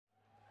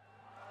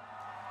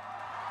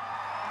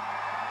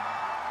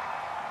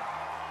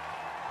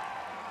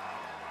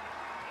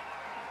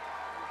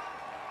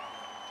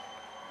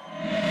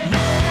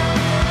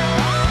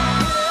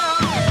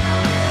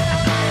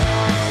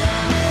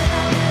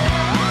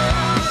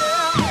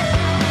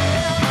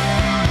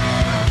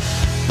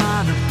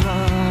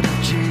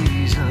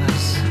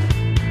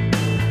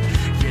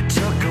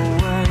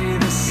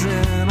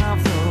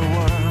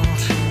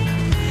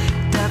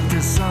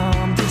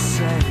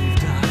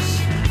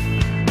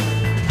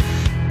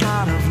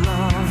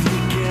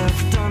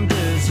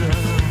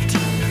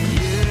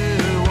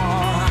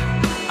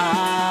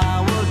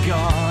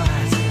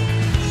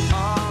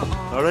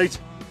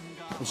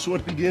so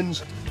it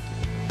begins.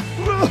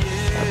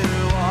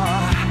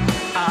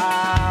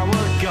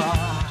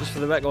 Just for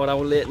the record, our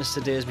lateness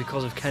today is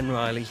because of Ken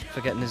Riley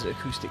forgetting his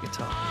acoustic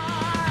guitar.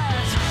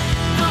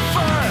 The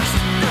first,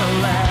 the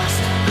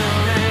last, the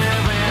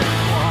living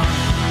one.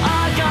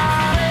 I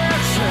got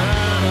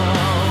eternal,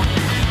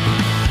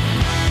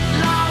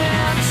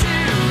 longing to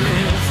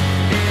live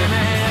in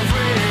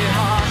every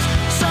heart,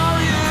 so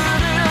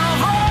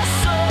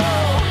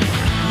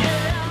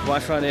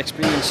universal. YFRIDAY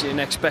experience, you can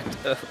expect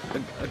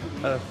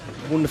a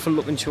wonderful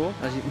looking show.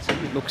 As you can see,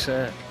 it looks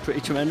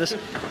pretty tremendous.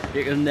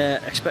 You can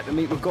expect to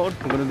meet with God.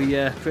 We're going to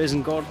be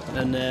praising God,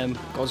 and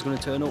God's going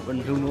to turn up,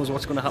 and who knows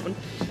what's going to happen.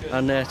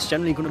 And it's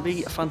generally going to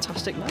be a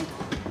fantastic night.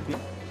 Yeah,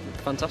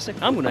 fantastic.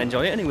 I'm going to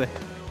enjoy it anyway.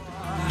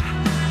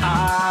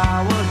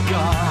 Our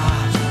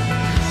God,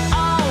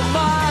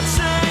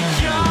 Almighty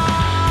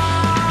God,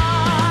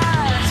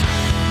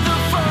 the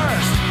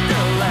first,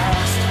 the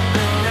last,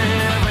 the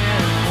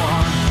living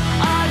one.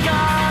 I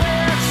got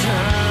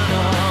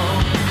eternal,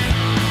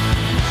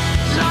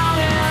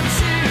 longing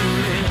to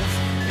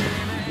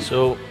live. So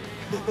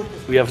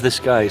we have this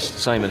guy,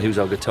 Simon, who's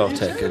our guitar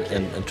tech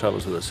and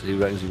travels with us. He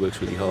reckons he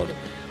works really hard,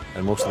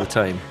 and most of the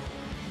time,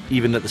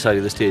 even at the side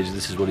of the stage,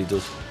 this is what he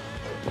does.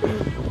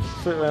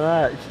 Flip my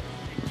neck.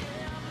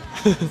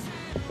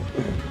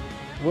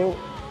 Well,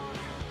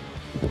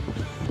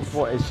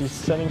 what, is she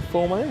sending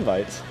formal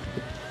invites?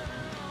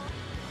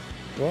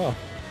 Wow.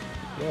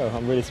 Yeah,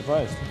 I'm really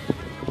surprised.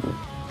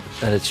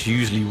 And it's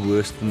usually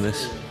worse than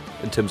this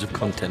in terms of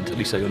content. At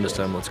least I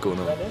understand what's going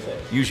on.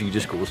 Usually he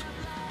just goes,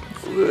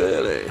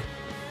 really?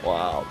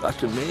 Wow,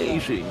 that's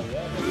amazing.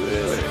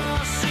 Really?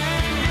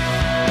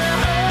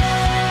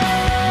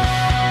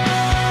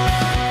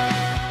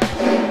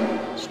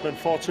 Spent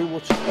far too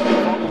much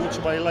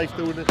of my life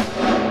doing it.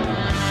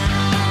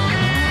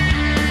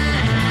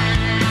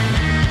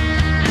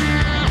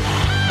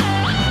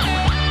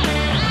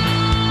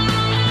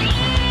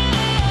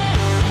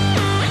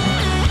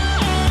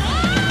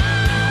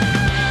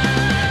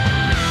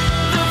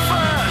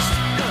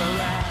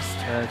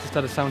 Just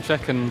had a sound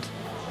check and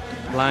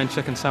line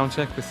check and sound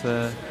check with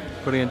the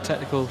brilliant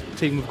technical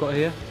team we've got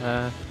here.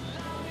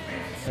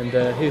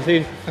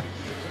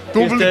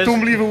 Don't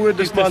believe a word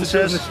this man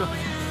says.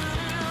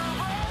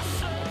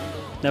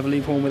 Never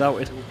leave home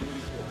without it,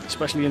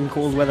 especially in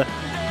cold weather.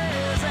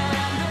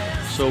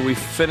 So we've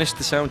finished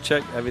the sound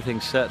check,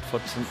 everything's set for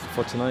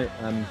tonight.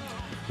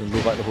 We'll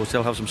go back to the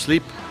hotel, have some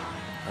sleep,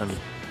 and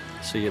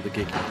see you at the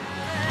gig.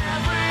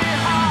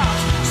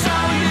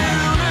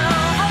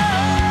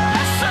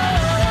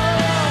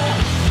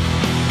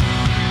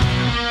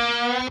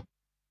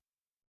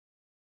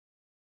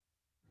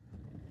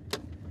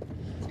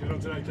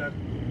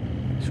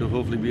 Should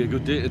hopefully be a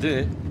good day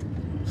today.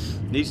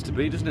 Needs to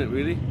be, doesn't it,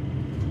 really?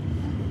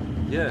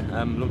 Yeah,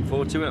 I'm looking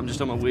forward to it. I'm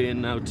just on my way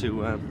in now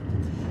to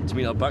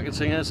meet our backup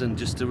singers and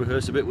just to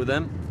rehearse a bit with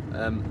them.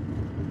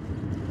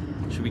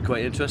 Should be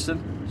quite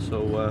interesting,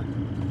 so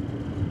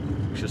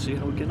we shall see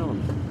how we get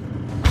on.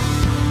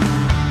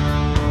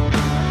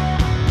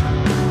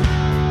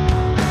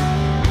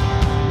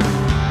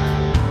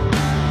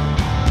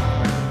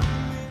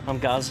 I'm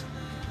Gaz,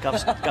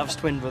 Gav's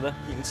twin brother.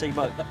 You can see,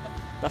 but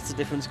that's the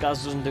difference.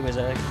 Gaz doesn't do his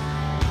hair.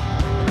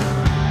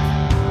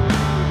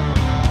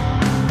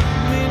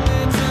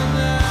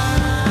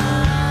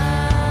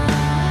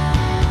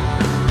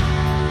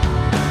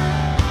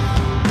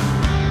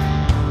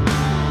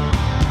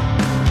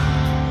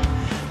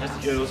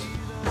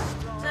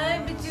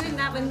 Don't be doing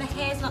that when the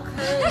hair's not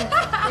curly,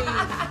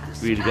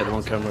 please. Really get them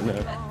on camera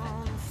now.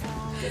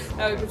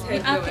 Oh, pretend to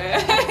it. I'll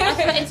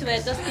put into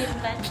it, just give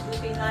them length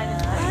between line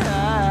and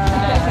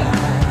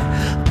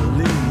line.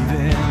 Believe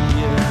in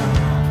you.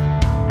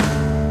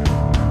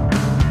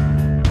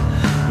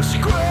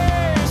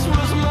 Grace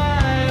was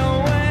my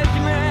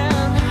awakening,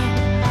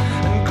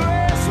 and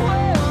grace will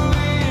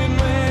lead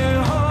me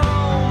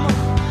home.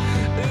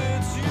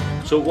 It's you.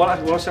 So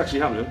what's actually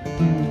happening?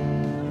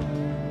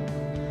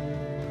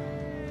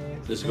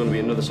 There's going to be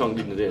another song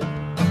leading the day.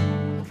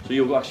 So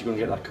you're actually going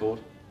to get that chord.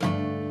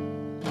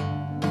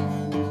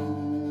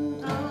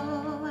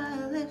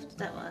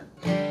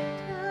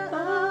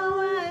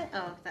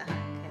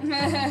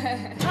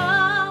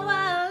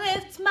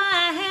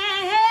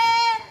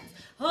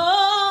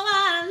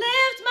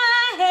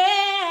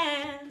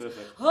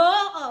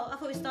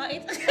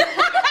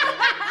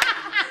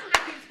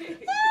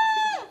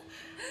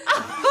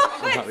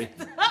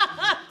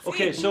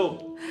 Okay,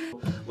 so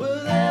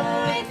with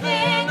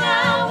everything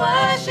I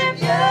worship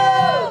you.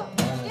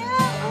 Yeah.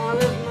 I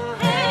lift my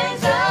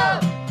hands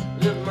up,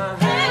 lift my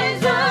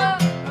hands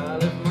up, I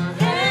lift my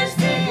hands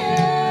to you.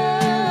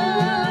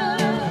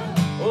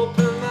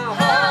 Open my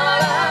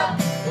heart up,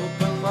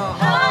 open my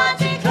heart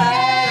to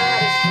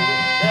Christ.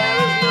 There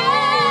is no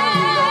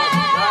love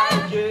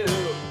like you.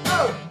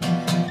 Oh.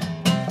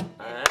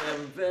 I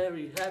am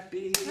very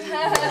happy.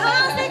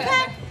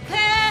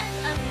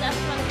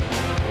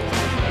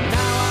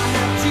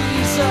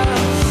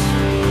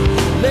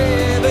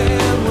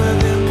 Living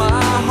within my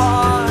heart.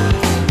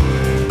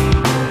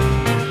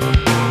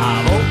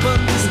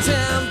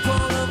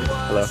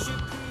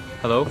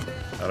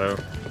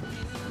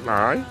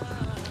 Aye.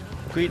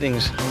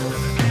 Greetings.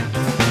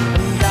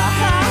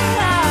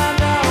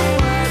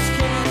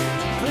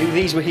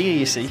 These were here,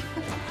 you see,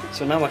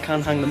 so now I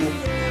can hang them up.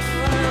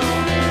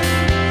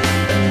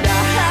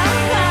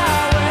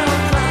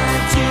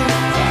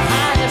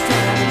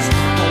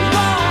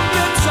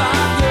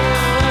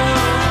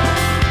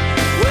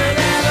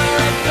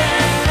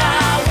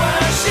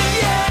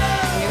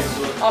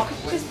 Oh, could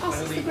you just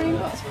pass us the green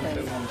box,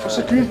 please? What's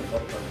the green?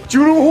 Do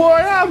you know who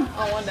I am?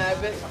 Oh, I know,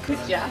 but could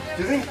ya?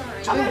 Do you think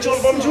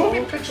John Bon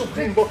Jovi picks up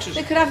green boxes?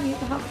 They could have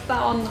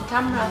that on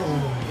camera.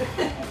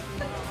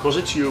 Because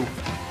it's you.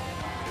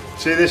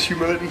 Say this,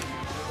 humility.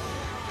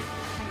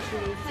 Thank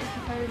you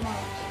very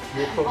much.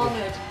 No problem.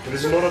 Honoured. It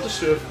is an honour to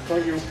serve.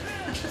 Thank you.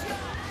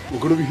 We're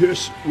going to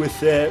rehearse with,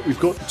 we've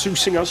got 2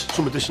 singers,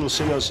 some additional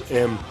singers.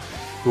 We're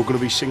going to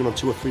be singing on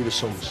 2 or 3 of the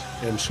songs.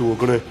 So we're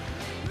going to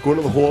go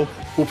into the hall,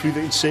 hopefully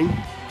they can sing,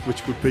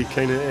 which would be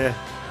kind of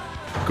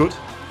good.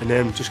 And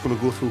then I'm just going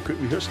to go through a quick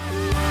rehearsal.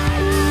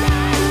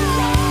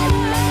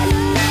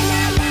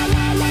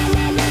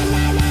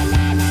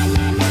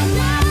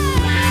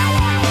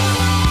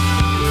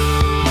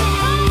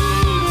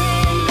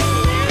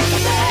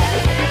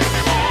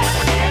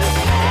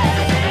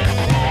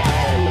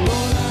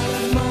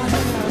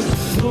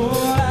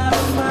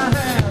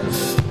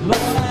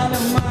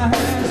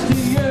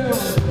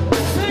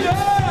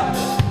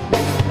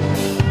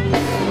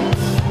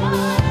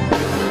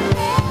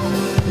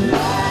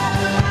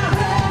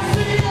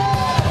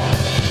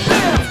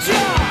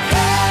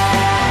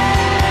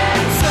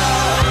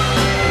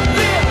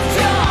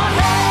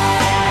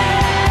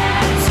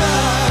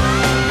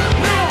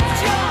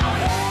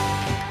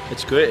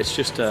 Great. It's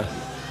just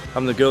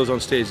having the girls on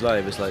stage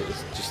live. It's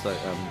just like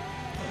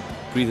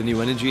breathing new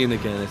energy in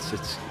again.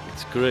 It's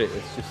great.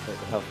 It's just like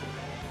the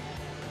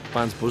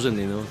band's buzzing,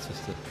 you know. It's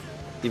just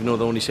even though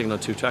they're only singing on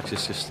 2 tracks,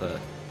 it's just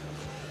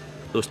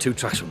those 2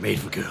 tracks were made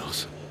for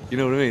girls. You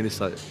know what I mean?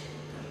 It's like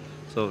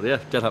so yeah,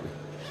 dead happy.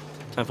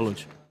 Time for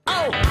lunch.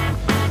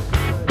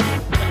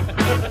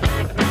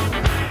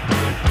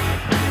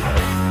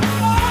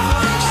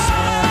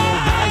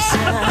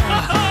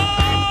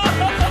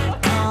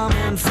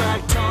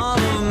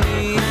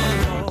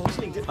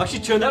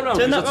 Actually, turn that round.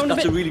 Turn that round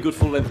that's a bit. A really good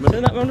full length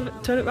minute.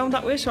 Turn it round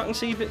that way so I can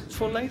see if it's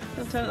full length.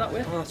 And turn it that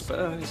way. Oh, that's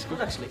better. It's good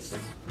actually.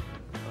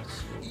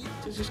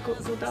 Just go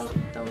down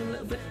a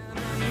little bit.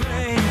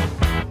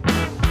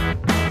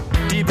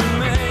 Deep in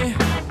me,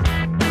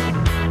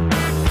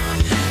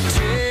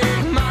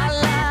 take my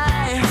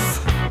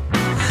life,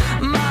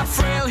 my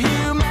frail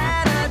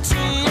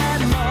humanity,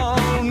 and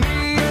mold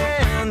me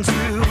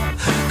into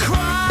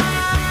Christ.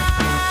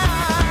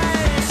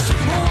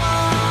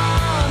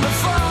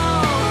 Wonderful,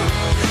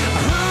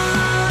 who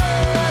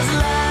is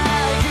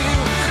like you?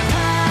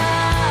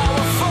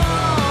 Powerful,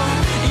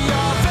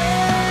 your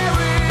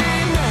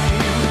very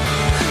name.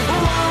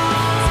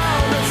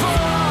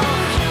 Wonderful,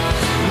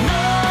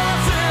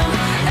 nothing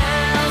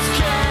else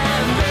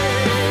can be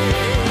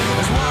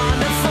as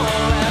wonderful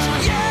as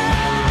you.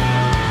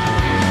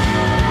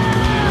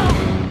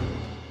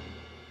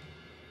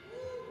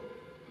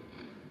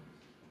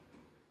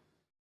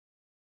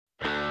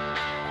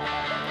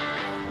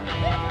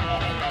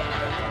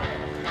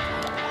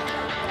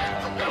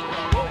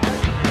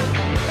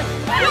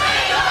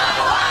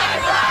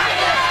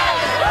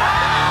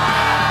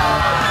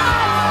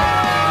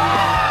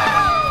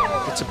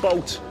 It's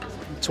about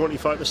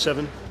 25 to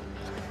 7.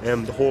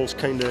 The hall's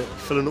kind of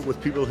filling up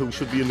with people who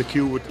should be in the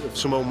queue but have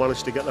somehow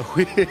managed to get their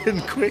way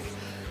in quick.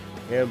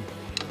 Yeah,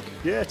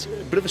 it's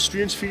a bit of a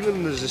strange feeling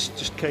and there's this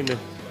just kind of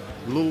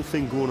lull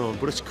thing going on,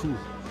 but it's cool.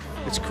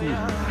 It's cool.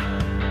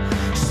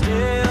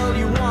 Still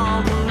you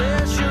want a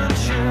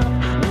relationship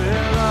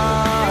with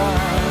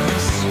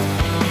us.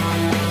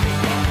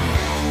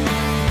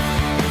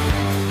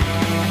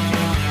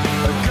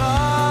 A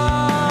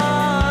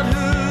God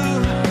who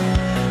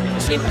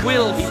It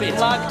will fit. It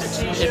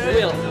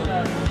will.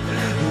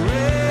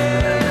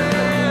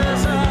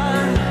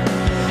 risen,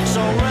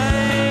 so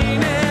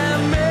reign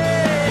in me.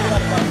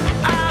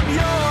 I'm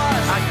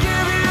yours. I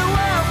give you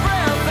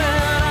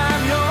everything.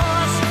 I'm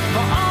yours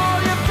for all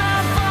you've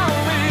done for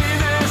me.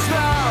 This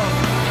love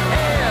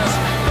is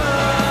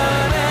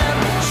burning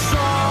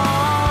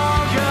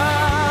stronger.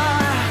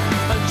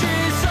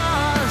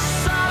 Jesus,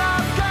 Son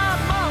of God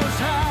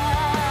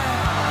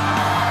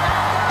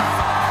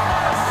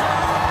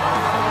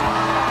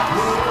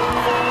Most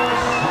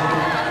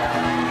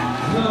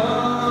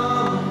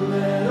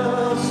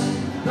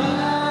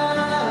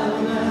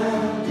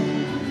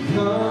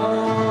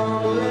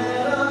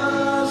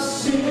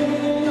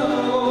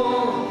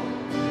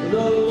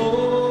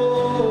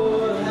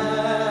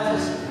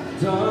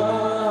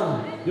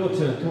Your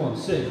turn, come on,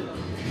 sing.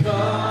 Come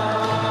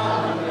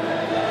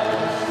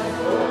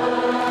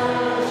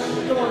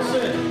on,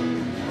 sing.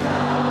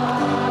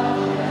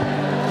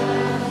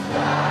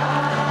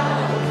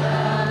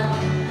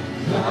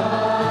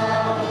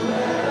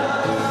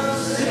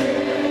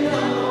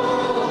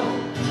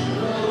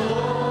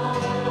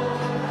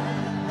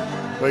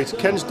 Right,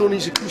 Ken's done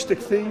his acoustic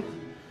thing.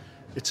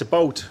 It's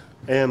about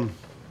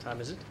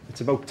time is it?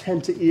 It's about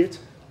 10 to 8.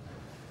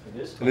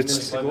 It is. And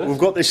it's, we've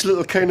got this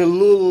little kind of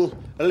little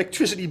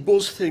electricity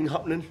buzz thing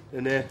happening,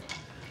 and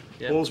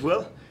all's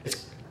well.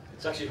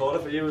 It's actually harder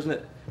for you, isn't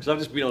it? Because I've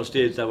just been on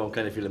stage now, I'm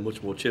kind of feeling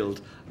much more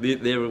chilled.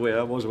 There where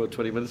I was about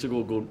 20 minutes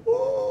ago going,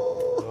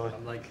 oh!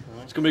 I'm like,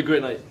 It's going to be a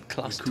great night.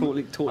 class,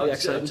 totally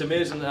excited. It's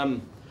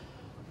amazing.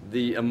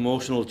 The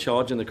emotional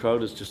charge in the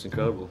crowd is just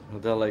incredible.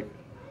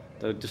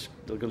 They're just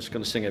going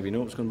to sing every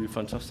note. It's going to be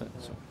fantastic.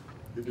 So.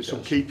 There's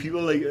some key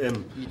people like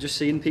You're just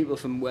seeing people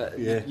from where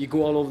you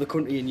go all over the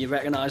country and you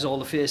recognise all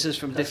the faces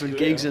from different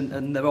gigs,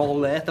 and they're all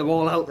there. They're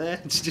all out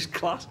there. It's just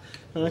class.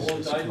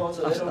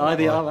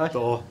 They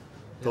are.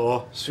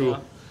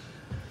 So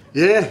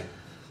yeah,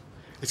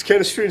 it's kind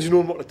of strange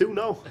knowing what to do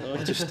now.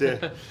 Just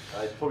I'd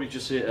probably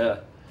just say,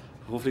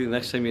 hopefully the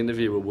next time you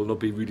interview we'll not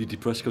be really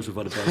depressed because we've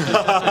had a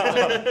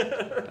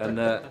bad And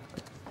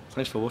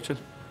thanks for watching.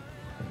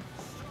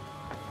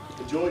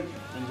 enjoy.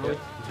 Enjoy.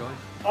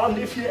 And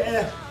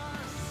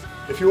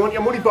if you want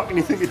your money back and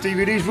you think the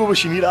DVD's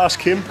rubbish, you need to ask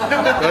him.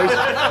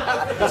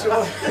 Right?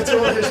 It's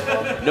all his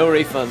fault. No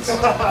refunds.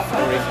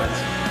 No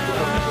refunds.